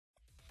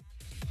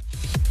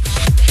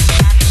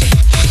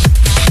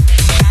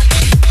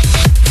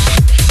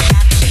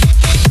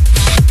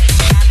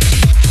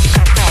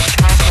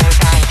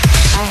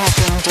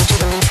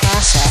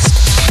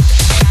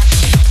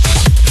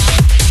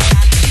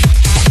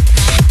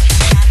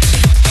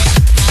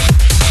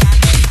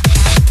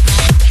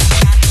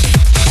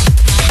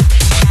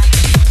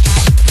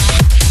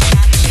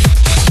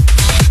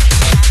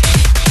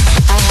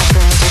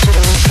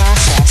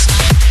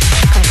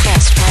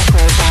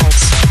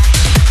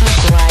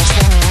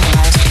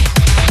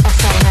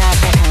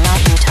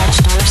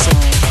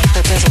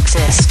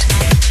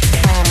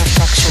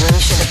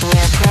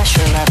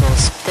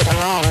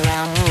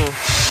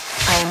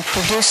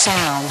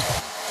sound.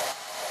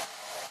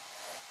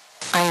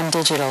 I am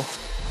digital.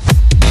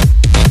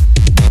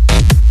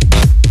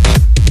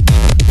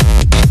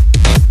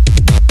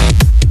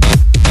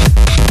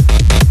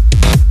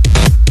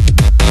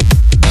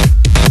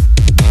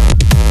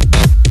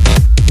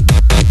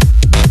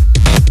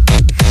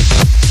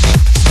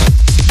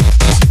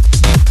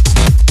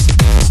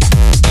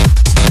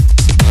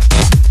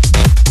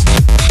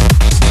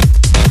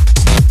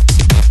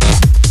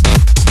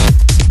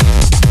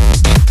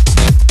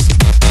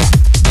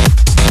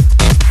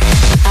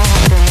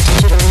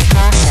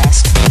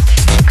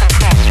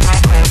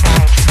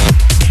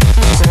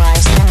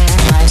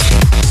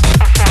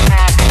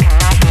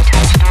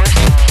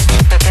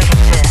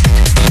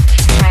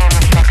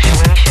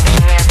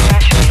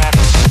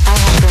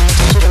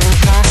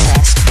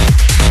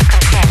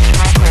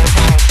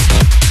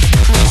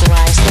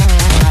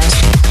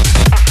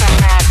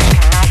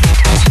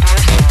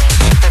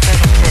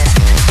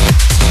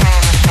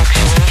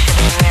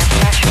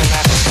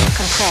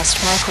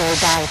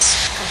 Microbytes.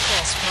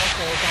 Compressed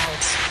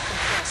microbytes.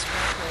 Compressed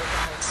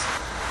microbytes.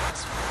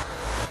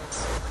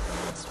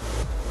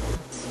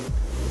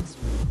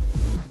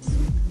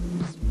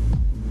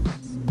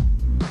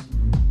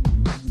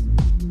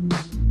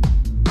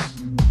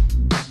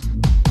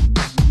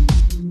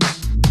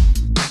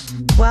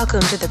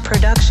 Welcome to the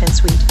production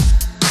suite.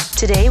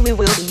 Today we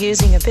will be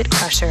using a bit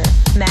crusher,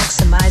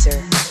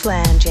 maximizer,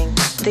 flanging,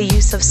 the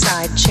use of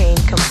side chain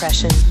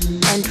compression,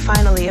 and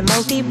finally a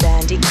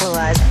multi-band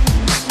equalizer.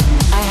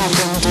 I have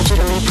been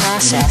digitally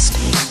processed,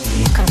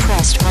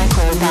 compressed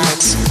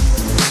microbytes,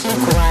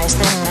 equalized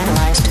then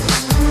minimized,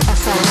 a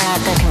format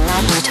that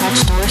cannot be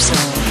touched or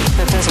seen,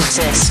 but does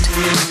exist.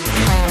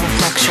 I am a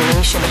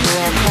fluctuation of the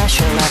air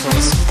pressure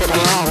levels that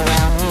are all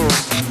around you.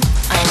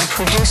 I am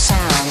produce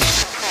sound.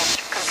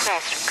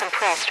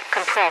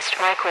 Compressed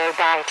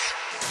microbytes.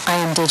 I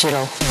am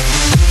digital.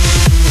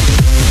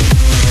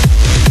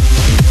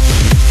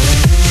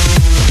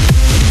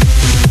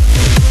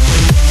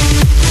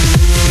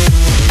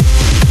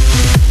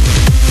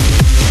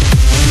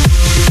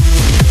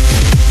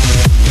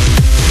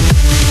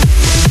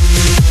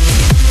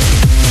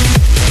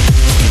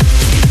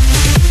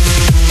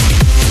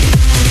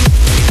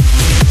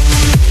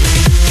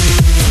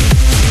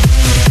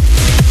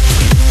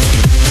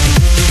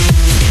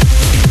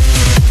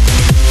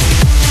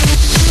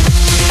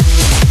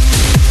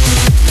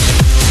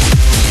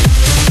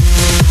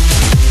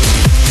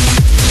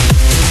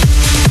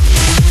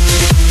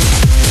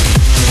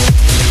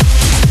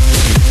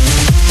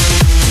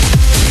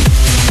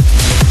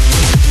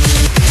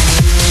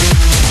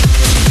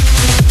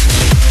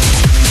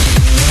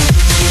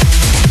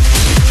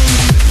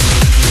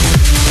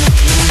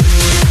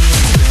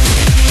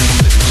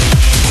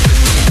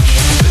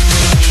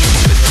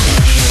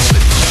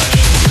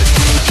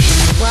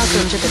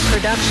 To the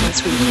production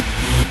suite.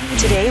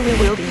 Today we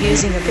will be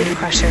using a bit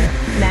crusher,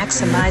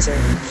 maximizer,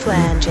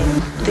 flanging,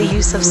 the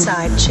use of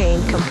side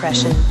chain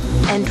compression,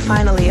 and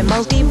finally a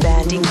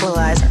multi-band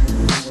equalizer. A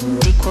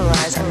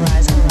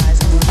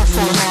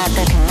format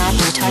that cannot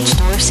be touched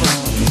or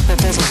seen, but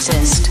does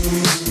exist.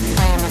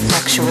 I am a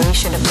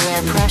fluctuation of the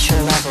air pressure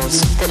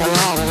levels that are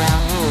all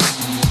around you.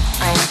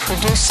 I am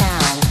produce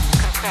sound.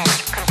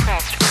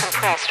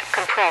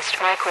 Compressed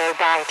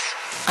microbytes.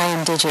 I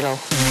am digital.